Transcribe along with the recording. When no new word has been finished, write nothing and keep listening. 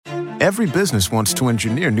Every business wants to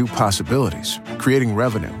engineer new possibilities, creating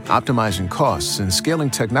revenue, optimizing costs, and scaling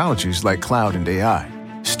technologies like cloud and AI.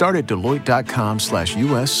 Start at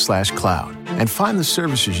Deloitte.com/US/cloud and find the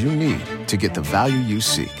services you need to get the value you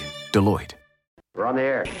seek. Deloitte. We're on the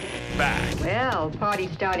air. Back Well, party's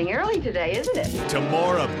starting early today, isn't it? to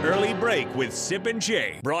more of Early Break with Sip and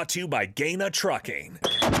Jay, brought to you by Gaina Trucking.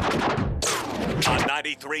 On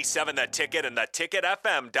 93.7 The Ticket and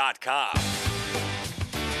theticketfm.com.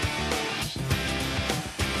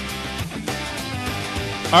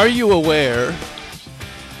 Are you aware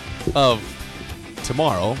of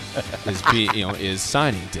tomorrow is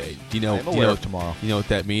signing day? Do you know? I'm aware of tomorrow. You know what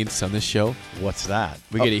that means on this show? What's that?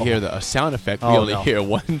 We get to hear a sound effect we Oh, only no. hear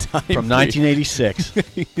one time. From 1986.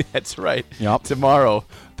 That's right. Yep. Tomorrow,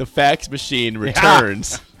 the fax machine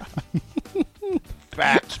returns.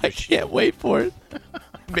 Fax I can't wait for it.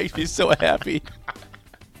 It makes me so happy.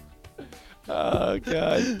 Oh,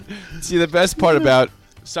 God. See, the best part about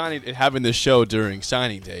having this show during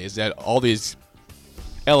signing day is that all these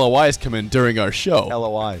LOIs come in during our show.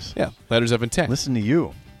 LOIs. Yeah, letters of intent. Listen to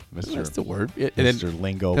you, Mr. That's the word. Mr.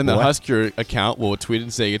 Lingo Then boy. the Husker account will tweet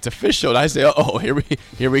and say it's official. And I say, oh, here we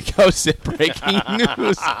go. Sit breaking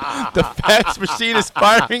news. The fax machine is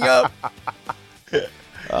firing up.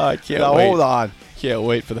 Oh, I can't Now, wait. hold on. Can't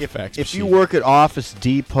wait for the fax If machine. you work at Office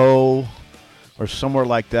Depot or somewhere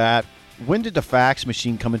like that, when did the fax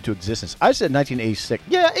machine come into existence? I said 1986.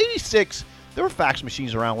 Yeah, 86. There were fax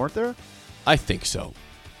machines around, weren't there? I think so.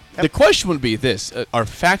 The question would be this: are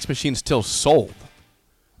fax machines still sold?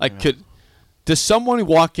 Like, does someone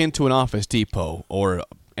walk into an Office Depot or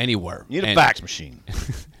anywhere? You need a fax machine.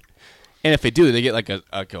 And if they do, they get like you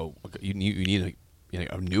need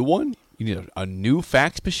a new one. You need a new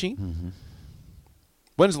fax machine. Mm-hmm.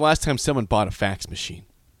 When's the last time someone bought a fax machine?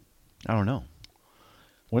 I don't know.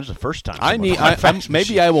 When's the first time?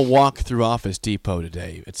 Maybe I will walk through Office Depot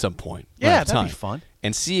today at some point. Yeah, that'd be fun.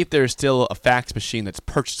 And see if there's still a fax machine that's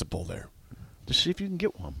purchasable there. Just see if you can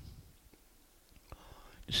get one.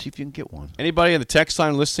 Anybody on the text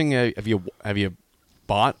line listening? Have you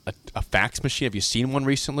bought a fax machine? Have you seen one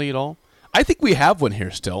recently at all? I think we have one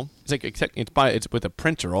here still. It's with a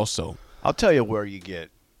printer also. I'll tell you where you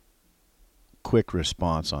get quick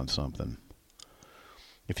response on something.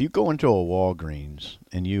 If you go into a Walgreens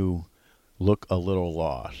and you look a little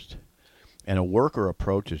lost, and a worker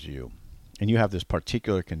approaches you, and you have this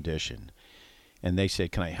particular condition, and they say,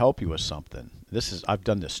 "Can I help you with something?" I've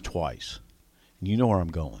done this twice, and you know where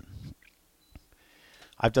I'm going.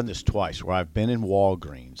 I've done this twice where I've been in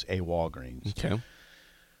Walgreens. Okay.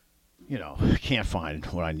 You know, can't find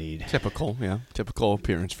what I need. Typical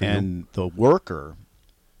appearance for you. And the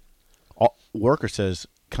worker says,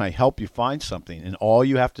 "Can I help you find something?" And all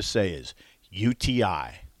you have to say is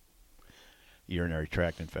UTI, urinary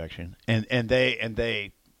tract infection, and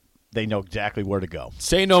they know exactly where to go.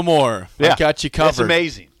 Say no more. Yeah. I got you covered. It's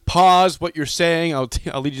amazing. Pause what you're saying. I'll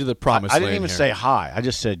lead you to the promised I land. didn't even here. say hi. I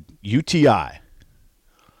just said UTI,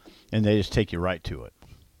 and they just take you right to it.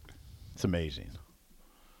 It's amazing.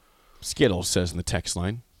 Skittles says in the text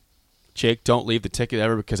line, Jake, don't leave the ticket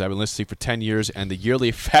ever because I've been listening for 10 years and the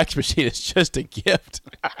yearly fax machine is just a gift.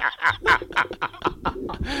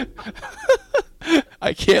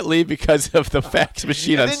 I can't leave because of the fax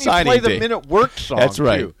machine on signing day. And then you play the Men at Work song. That's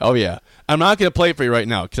right. Too. Oh, yeah. I'm not going to play it for you right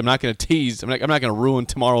now because I'm not going to tease. I'm not going to ruin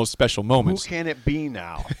tomorrow's special moments. Who can it be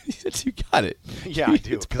now? You got it. Yeah, I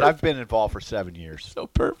do, because I've been involved for 7 years. So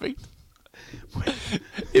perfect.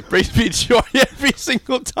 It brings me joy every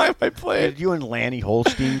single time I play it. Did you and Lanny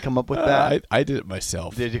Holstein come up with that? I did it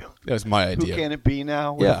myself. Did you? That was my idea. Who can it be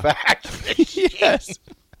now? With Yeah. a fax machine? Yes.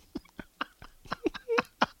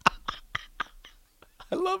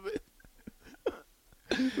 I love it.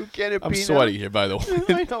 Who can it I'm be sweating now? here, by the way.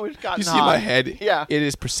 I know it's gotten You see hot. my head? Yeah. It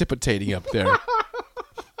is precipitating up there.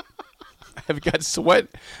 I've got sweat.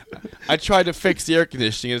 I tried to fix the air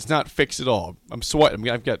conditioning, and it's not fixed at all. I'm sweating.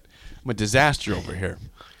 I'm a disaster over here.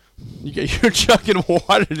 You're chugging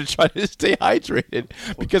water to try to stay hydrated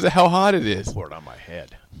because of how hot it is. Pour it on my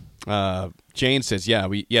head. Jane says,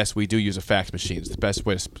 yes, we do use a fax machine. It's the best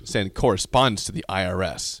way to send correspondence to the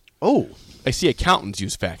IRS. Oh. I see accountants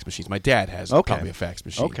use fax machines. My dad has probably a fax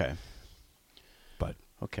machine. Okay. But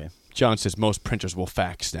Okay. John says most printers will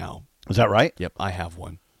fax now. Is that right? Yep, I have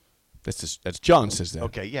one. That's John says that.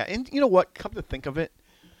 Okay, yeah. And you know what? Come to think of it,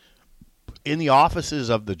 in the offices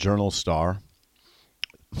of the Journal-Star,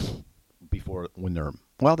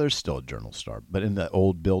 there's still a Journal-Star, but in the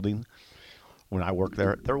old building, when I worked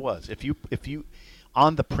there was. If you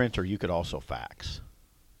on the printer, you could also fax.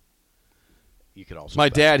 My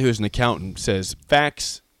dad, who's an accountant, says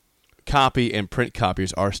fax copy and print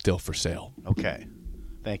copies are still for sale. Okay.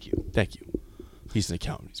 Thank you. Thank you. He's an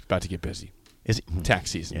accountant. He's about to get busy. Is it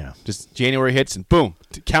Tax season. Yeah. Just January hits and boom.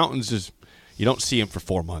 Accountants just, you don't see him for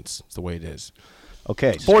 4 months. It's the way it is.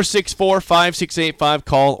 Okay. 464-5685.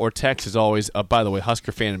 Call or text as always. By the way,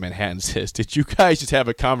 Husker fan in Manhattan says, did you guys just have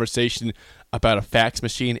a conversation about a fax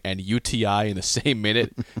machine and UTI in the same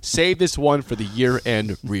minute? Save this one for the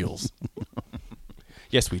year-end reels.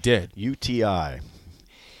 Yes, we did. UTI.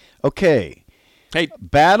 Okay. Hey,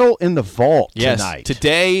 Battle in the Vault yes, tonight.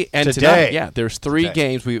 Today and Today. tonight. Yeah, there's three Today.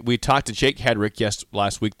 games. We talked to Jake Hedrick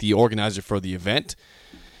last week, the organizer for the event.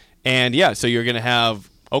 And, yeah, so you're going to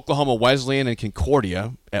have Oklahoma Wesleyan and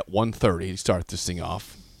Concordia at 1:30 to start this thing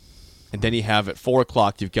off. And then you have at 4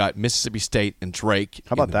 o'clock, you've got Mississippi State and Drake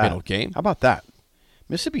How about in the that? middle game. How about that?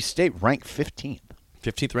 Mississippi State ranked 15th.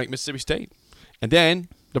 15th ranked Mississippi State. And then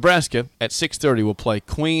Nebraska at 6:30 will play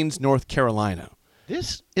Queens, North Carolina.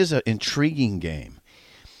 This is an intriguing game.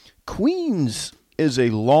 Queens is a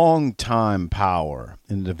long-time power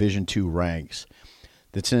in the Division II ranks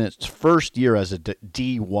that's in its first year as a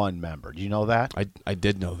D1 member. Do you know that? I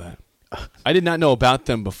did know that. I did not know about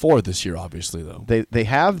them before this year, obviously, though. They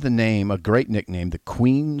have the name, a great nickname, the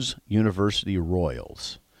Queens University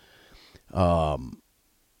Royals.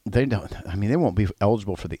 They don't. I mean, they won't be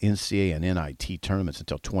eligible for the NCAA and NIT tournaments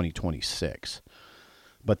until 2026.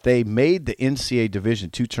 But they made the NCAA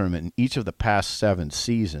Division II tournament in each of the past 7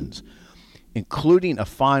 seasons, including a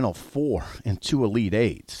Final Four and 2 Elite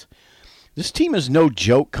Eights. This team is no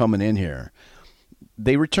joke coming in here.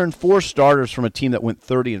 They returned 4 starters from a team that went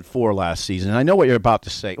 30-4 last season. And I know what you're about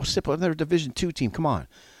to say. Oh, Sipple, they're a Division II team. Come on.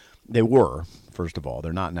 They were, first of all.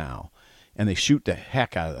 They're not now. And they shoot the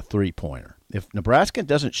heck out of the three-pointer. If Nebraska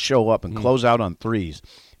doesn't show up and close out on threes,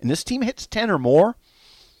 and this team hits 10 or more,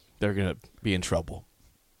 they're going to be in trouble.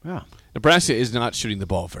 yeah. Nebraska is not shooting the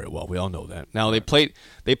ball very well. We all know that. Now they played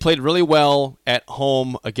really well at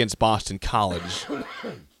home against Boston College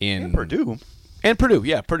And Purdue. And Purdue,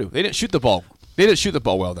 yeah, Purdue. They didn't shoot the ball. They didn't shoot the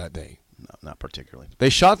ball well that day. No, not particularly. They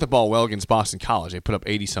shot the ball well against Boston College. They put up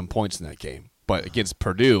 80-some points in that game. But against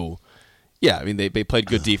Purdue, yeah, I mean they played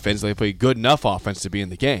good defense. They played good enough offense to be in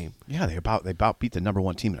the game. Yeah, they about beat the number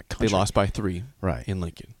 1 team in the country. They lost by 3 right in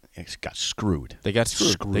Lincoln. It got screwed. They got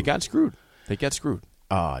screwed. They got screwed.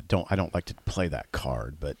 I don't like to play that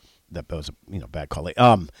card, but that was a bad call.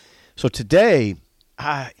 So today,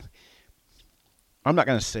 I'm not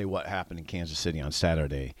going to say what happened in Kansas City on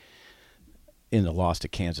Saturday in the loss to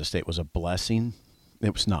Kansas State was a blessing.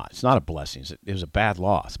 It was not. It's not a blessing. It was a bad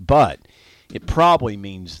loss, but it probably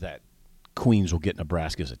means that Queens will get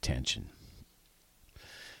Nebraska's attention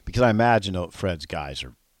because I imagine Fred's guys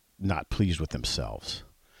are not pleased with themselves.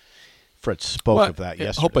 Fred spoke of that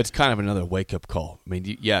yesterday. I hope it's kind of another wake-up call. I mean,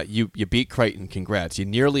 you beat Creighton. Congrats. You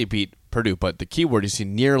nearly beat Purdue, but the key word is you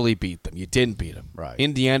nearly beat them. You didn't beat them. Right.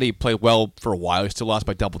 Indiana, you played well for a while. You still lost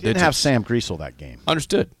by double digits. Didn't have Sam Griesel that game.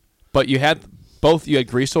 Understood. But you had both. You had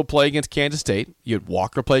Griesel play against Kansas State. You had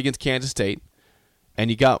Walker play against Kansas State.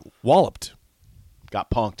 And you got walloped.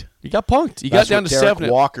 Got punked. You got punked. You That's got down what to Derek 7.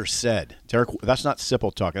 Walker said. That's not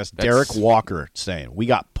Sipple talk. That's Derek Walker saying, we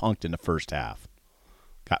got punked in the first half.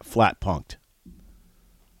 Got flat punked. I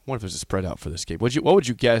wonder if there's a spread out for this game. What would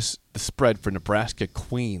you guess the spread for Nebraska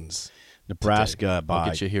Queens? Nebraska today? by I'll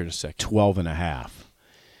get you here in a second. 12.5,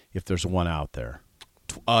 if there's one out there.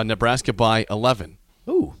 Nebraska by 11.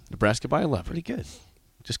 Ooh, Nebraska by 11. pretty good.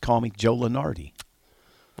 Just call me Joe Lenardi.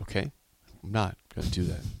 Okay. I'm not going to do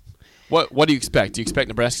that. What do you expect? Do you expect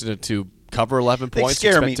Nebraska to cover 11 They points?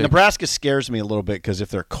 scare me. Nebraska scares me a little bit because if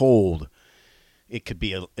they're cold, it could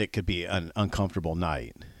be an uncomfortable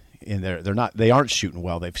night. And they're not. They aren't shooting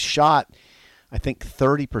well. They've shot, I think,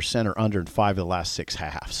 30% or under in 5 of the last 6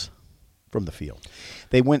 halves from the field.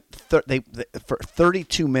 They went for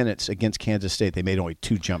 32 minutes against Kansas State. They made only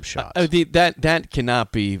 2 jump shots. That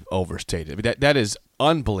cannot be overstated. I mean, that is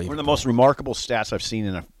unbelievable. One of the most remarkable stats I've seen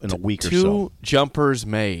in a week or so. 2 jumpers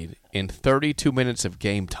made in 32 minutes of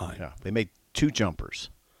game time. Yeah, they made 2 jumpers.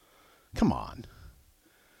 Come on.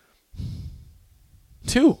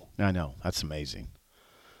 2. I know. That's amazing.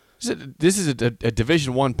 This is a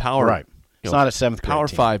Division I power. Right. It's not a 7th grade Power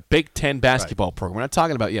team. 5 Big Ten basketball program. We're not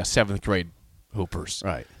talking about 7th grade hoopers.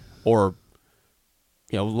 Right. Or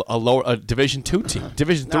a Division II team.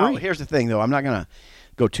 Division Now, III. here's the thing, though. I'm not going to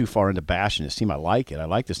go too far into bashing this team. I like it. I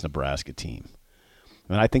like this Nebraska team.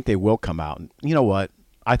 And I think they will come out. And you know what?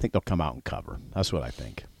 I think they'll come out and cover. That's what I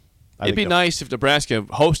think. It'd be nice if Nebraska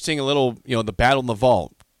hosting a little, the battle in the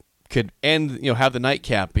vault could end, have the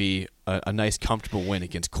nightcap be a nice, comfortable win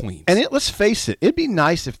against Queens. And let's face it, it'd be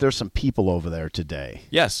nice if there's some people over there today.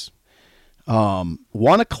 Yes.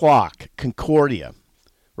 1 o'clock, Concordia,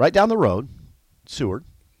 right down the road, Seward.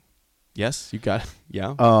 Yes, you got it.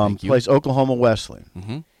 Yeah. Plays Oklahoma Wesleyan.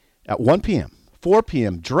 Mm-hmm. At 1 p.m. 4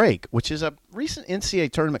 p.m., Drake, which is a recent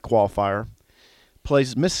NCAA tournament qualifier,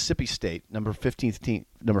 plays Mississippi State, number 15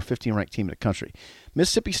 ranked team in the country.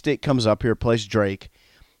 Mississippi State comes up here, plays Drake,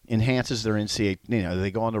 enhances their NCAA.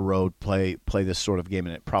 They go on the road, play this sort of game,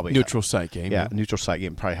 and it probably neutral site game. Yeah, neutral site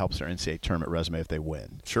game probably helps their NCAA tournament resume if they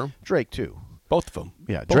win. Sure. Drake too. Both of them.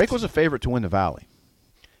 Yeah, Both. Drake was a favorite to win the Valley,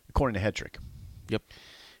 according to Hedrick. Yep.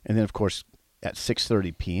 And then of course at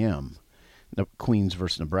 6:30 p.m., Queens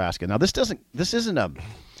versus Nebraska. Now this isn't a.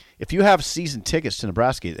 If you have season tickets to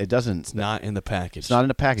Nebraska, it doesn't. It's not in the package. It's not in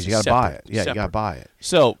the package. You got to buy it. Yeah, separate. You got to buy it.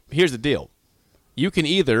 So here's the deal: you can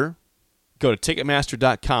either go to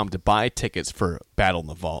Ticketmaster.com to buy tickets for Battle in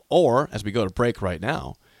the Vault, or as we go to break right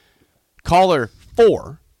now, caller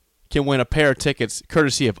 4 can win a pair of tickets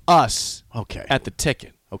courtesy of us. Okay. At the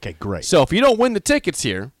ticket. Okay, great. So if you don't win the tickets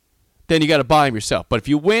here, then you got to buy them yourself. But if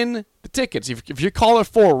you win the tickets, if you're caller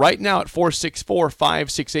 4 right now at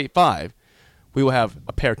 464-5685. We will have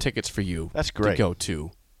a pair of tickets for you. That's great. To go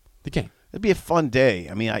to the game. It'd be a fun day.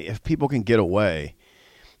 I mean, if people can get away,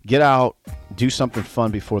 get out, do something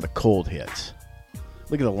fun before the cold hits.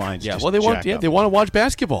 Look at the lines. Yeah, just well, they want up. to watch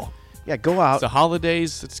basketball. Yeah, go out. It's the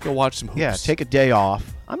holidays. Let's go watch some hoops. Yeah, take a day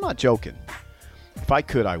off. I'm not joking. If I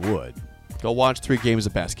could, I would. Go watch 3 games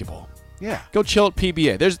of basketball. Yeah. Go chill at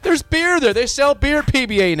PBA. There's beer there. They sell beer at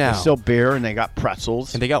PBA now. They sell beer and they got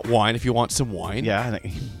pretzels. And they got wine if you want some wine. Yeah.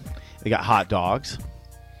 They got hot dogs,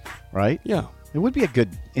 right? Yeah. It would be a good,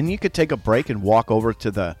 and you could take a break and walk over to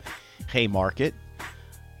the Haymarket,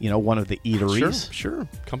 one of the eateries. Sure.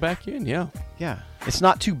 Come back in, yeah. Yeah. It's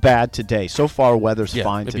not too bad today. So far, weather's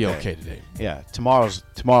fine today. It'd be okay today. Yeah. Tomorrow's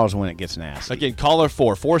when it gets nasty. Again, caller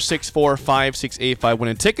 4, 464-5685.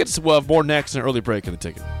 Winning tickets. We'll have more next and an early break in the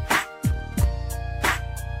ticket.